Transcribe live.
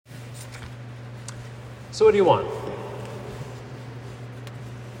So what do you want?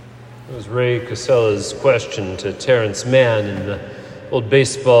 It was Ray Casella's question to Terrence Mann in the old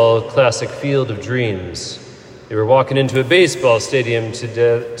baseball classic Field of Dreams. They were walking into a baseball stadium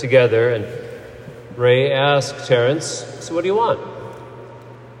together, and Ray asked Terrence, so what do you want?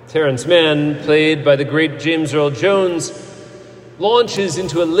 Terrence Mann, played by the great James Earl Jones, launches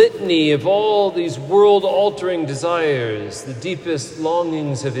into a litany of all these world-altering desires, the deepest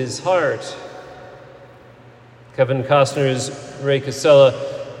longings of his heart. Kevin Costner's Ray Casella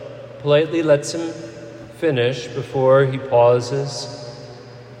politely lets him finish before he pauses,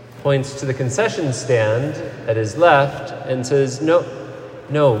 points to the concession stand at his left, and says, No,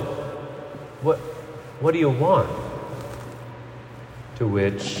 what do you want? To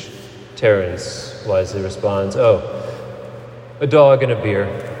which Terrence wisely responds, a dog and a beer.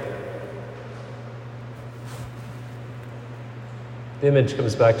 The image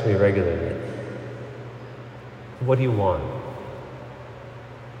comes back to me regularly. What do you want?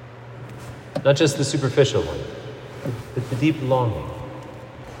 Not just the superficial one, but the deep longing.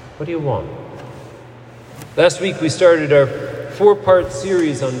 What do you want? Last week we started our 4-part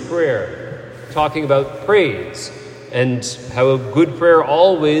series on prayer, talking about praise and how a good prayer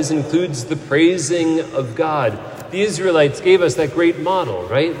always includes the praising of God. The Israelites gave us that great model,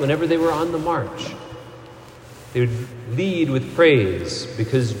 right? Whenever they were on the march, they would lead with praise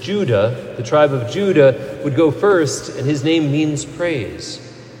because Judah, the tribe of Judah, would go first, and his name means praise.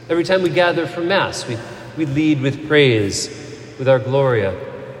 Every time we gather for Mass, we lead with praise, with our Gloria.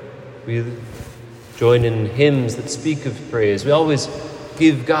 We join in hymns that speak of praise. We always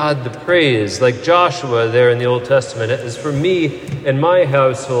give God the praise, like Joshua there in the Old Testament. As for me and my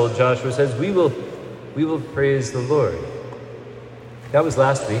household, Joshua says, we will praise the Lord. That was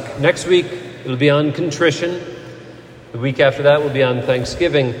last week. Next week, it'll be on contrition. The week after that will be on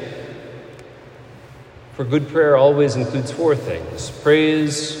Thanksgiving. For good prayer always includes 4 things: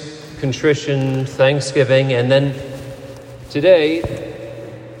 praise, contrition, thanksgiving, and then today,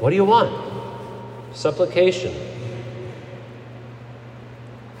 what do you want? Supplication.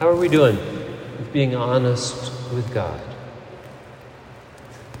 How are we doing with being honest with God?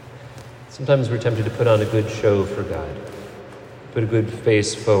 Sometimes we're tempted to put on a good show for God, put a good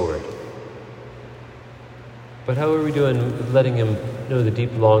face forward. But how are we doing with letting him know the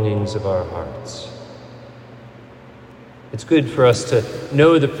deep longings of our hearts? It's good for us to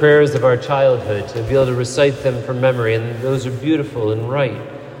know the prayers of our childhood, to be able to recite them from memory, and those are beautiful and right.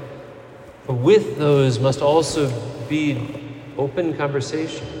 But with those must also be open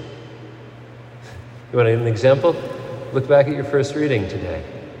conversation. You want an example? Look back at your first reading today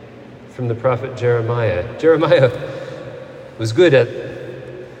from the prophet Jeremiah. Jeremiah was good at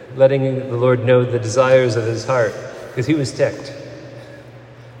letting the Lord know the desires of his heart because he was ticked.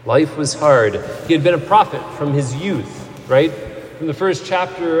 Life was hard. He had been a prophet from his youth, right? From the first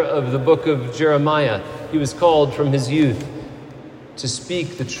chapter of the book of Jeremiah, he was called from his youth to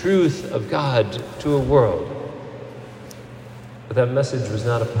speak the truth of God to a world. But that message was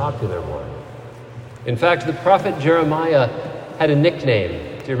not a popular one. In fact, the prophet Jeremiah had a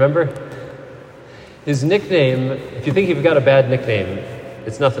nickname. Do you remember? His nickname, if you think you've got a bad nickname,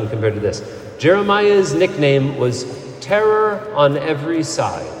 it's nothing compared to this. Jeremiah's nickname was Terror on Every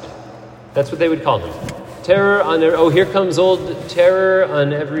Side. That's what they would call him. Terror on every... here comes old Terror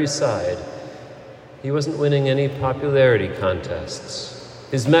on Every Side. He wasn't winning any popularity contests.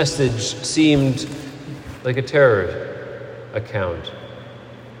 His message seemed like a terror account.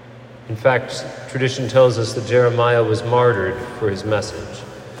 In fact, tradition tells us that Jeremiah was martyred for his message.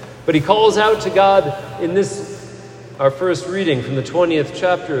 But he calls out to God in this, our first reading from the 20th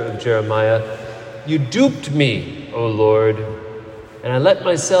chapter of Jeremiah. You duped me, O Lord, and I let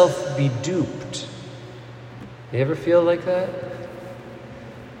myself be duped. You ever feel like that?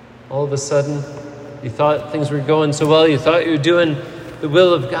 All of a sudden, you thought things were going so well, you thought you were doing the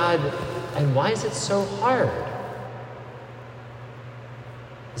will of God, and why is it so hard?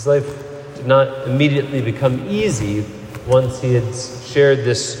 His life did not immediately become easy once he had shared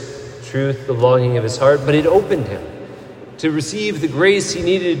this truth, the longing of his heart, but it opened him to receive the grace he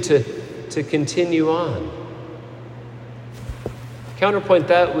needed to continue on. Counterpoint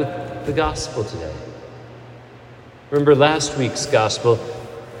that with the gospel today. Remember last week's gospel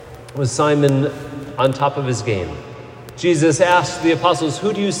was Simon on top of his game. Jesus asked the apostles,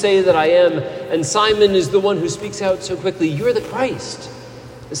 who do you say that I am? And Simon is the one who speaks out so quickly, you're the Christ,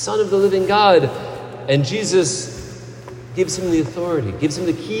 the Son of the living God. And Jesus gives him the authority, gives him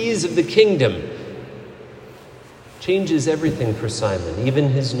the keys of the kingdom, changes everything for Simon, even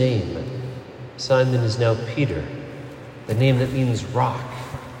his name. Simon is now Peter, the name that means rock.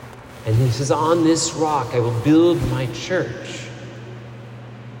 And he says, on this rock I will build my church.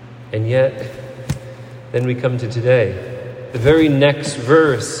 And yet, then we come to today, the very next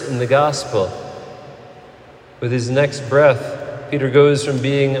verse in the gospel. With his next breath, Peter goes from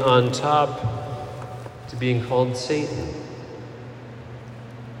being on top to being called Satan.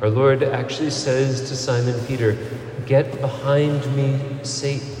 Our Lord actually says to Simon Peter, "Get behind me,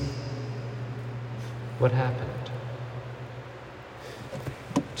 Satan." What happened?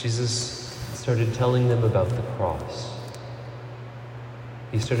 Jesus started telling them about the cross.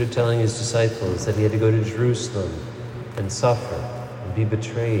 He started telling his disciples that he had to go to Jerusalem and suffer and be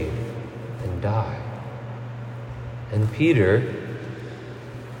betrayed and die. And Peter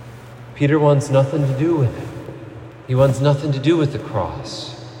wants nothing to do with it. He wants nothing to do with the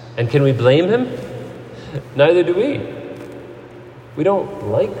cross. And can we blame him? Neither do we. We don't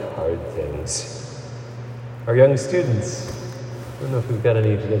like hard things. Our young students, I don't know if we've got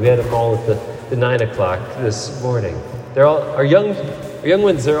any today. We had them all at the 9 o'clock this morning. They're all our young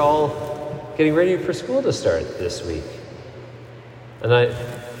ones. They're all getting ready for school to start this week, and I'm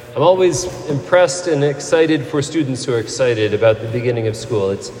always impressed and excited for students who are excited about the beginning of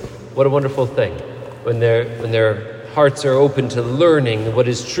school. It's what a wonderful thing when their hearts are open to learning what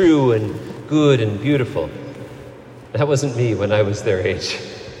is true and good and beautiful. That wasn't me when I was their age.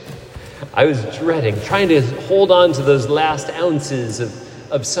 I was dreading, trying to hold on to those last ounces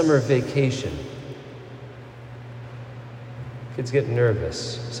of summer vacation. Kids get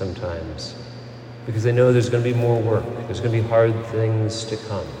nervous sometimes because they know there's going to be more work. There's going to be hard things to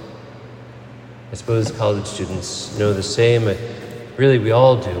come. I suppose college students know the same. Really, we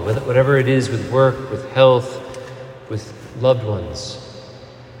all do. Whatever it is with work, with health, with loved ones.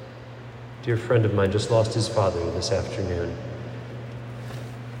 A dear friend of mine just lost his father this afternoon.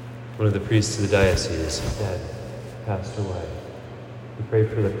 One of the priests of the diocese, his dad, passed away. We pray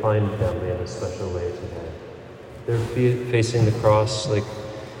for the Klein family in a special way today. They're facing the cross like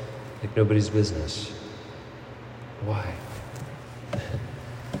nobody's business. Why?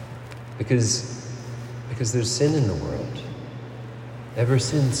 Because there's sin in the world. Ever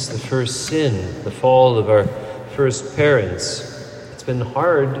since the first sin, the fall of our first parents, it's been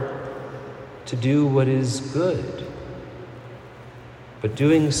hard to do what is good. But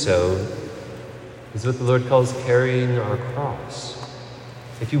doing so is what the Lord calls carrying our cross.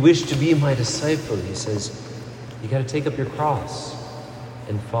 If you wish to be my disciple, he says, you got to take up your cross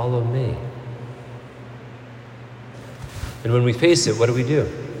and follow me. And when we face it, what do?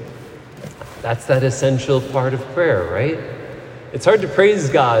 That's that essential part of prayer, right? It's hard to praise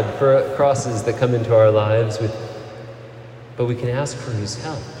God for crosses that come into our lives, but we can ask for his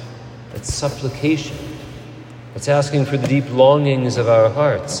help. That's supplication. It's asking for the deep longings of our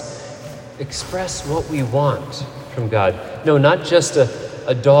hearts. Express what we want from God. No, not just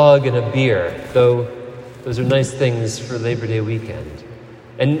a dog and a beer, though those are nice things for Labor Day weekend.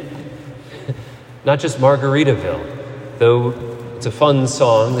 And not just Margaritaville, though it's a fun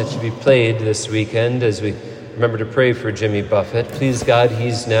song that should be played this weekend as we remember to pray for Jimmy Buffett. Please God,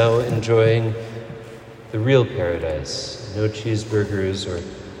 he's now enjoying the real paradise. No cheeseburgers or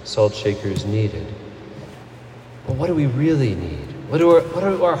salt shakers needed. But what do we really need? What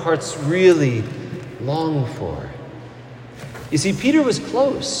do our hearts really long for? You see, Peter was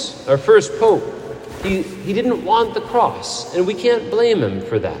close, our first pope. He didn't want the cross, and we can't blame him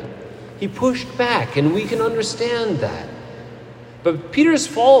for that. He pushed back, and we can understand that. But Peter's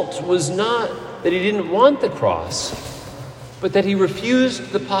fault was not that he didn't want the cross, but that he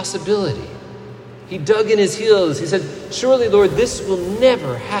refused the possibility. He dug in his heels. He said, "Surely, Lord, this will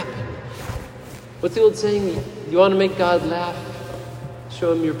never happen." What's the old saying? You want to make God laugh?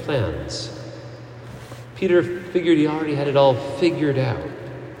 Show him your plans. Peter figured he already had it all figured out.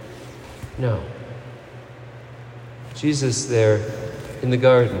 No. Jesus there in the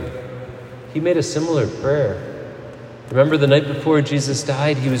garden, he made a similar prayer. Remember the night before Jesus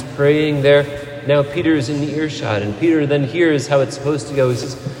died, he was praying there. Now Peter is in the earshot, and Peter then hears how it's supposed to go. He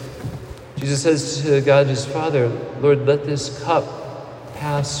says, Jesus says to God, his Father, "Lord, let this cup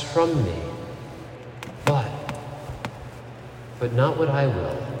pass from me. But not what I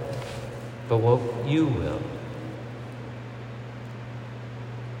will, but what you will."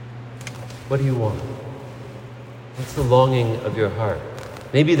 What do you want? What's the longing of your heart?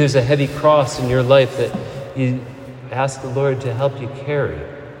 Maybe there's a heavy cross in your life that you ask the Lord to help you carry.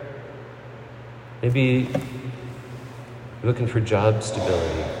 Maybe you're looking for job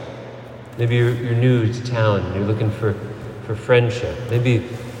stability. Maybe you're new to town and you're looking for friendship. Maybe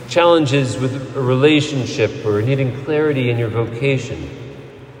challenges with a relationship or needing clarity in your vocation.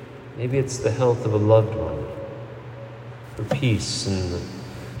 Maybe it's the health of a loved one, for peace in the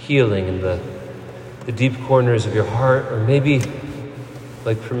healing in the deep corners of your heart, or maybe,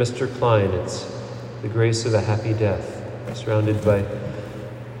 like for Mr. Klein, it's the grace of a happy death, surrounded by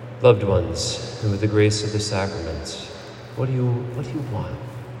loved ones and with the grace of the sacraments. What do you want?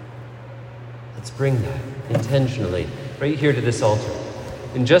 Let's bring that intentionally right here to this altar.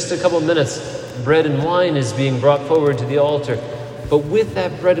 In just a couple minutes, bread and wine is being brought forward to the altar. But with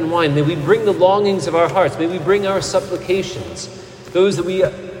that bread and wine, may we bring the longings of our hearts. May we bring our supplications, those that we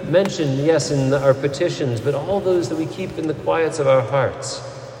mention, yes, in our petitions, but all those that we keep in the quiets of our hearts.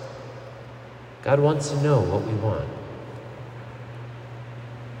 God wants to know what we want.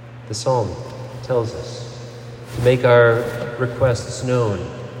 The psalm tells us to make our requests known.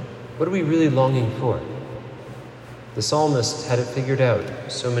 What are we really longing for? The psalmist had it figured out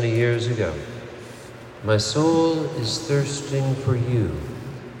so many years ago. My soul is thirsting for you,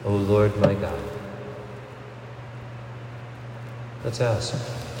 O Lord my God. Let's ask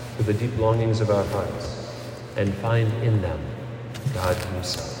for the deep longings of our hearts and find in them God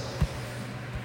Himself.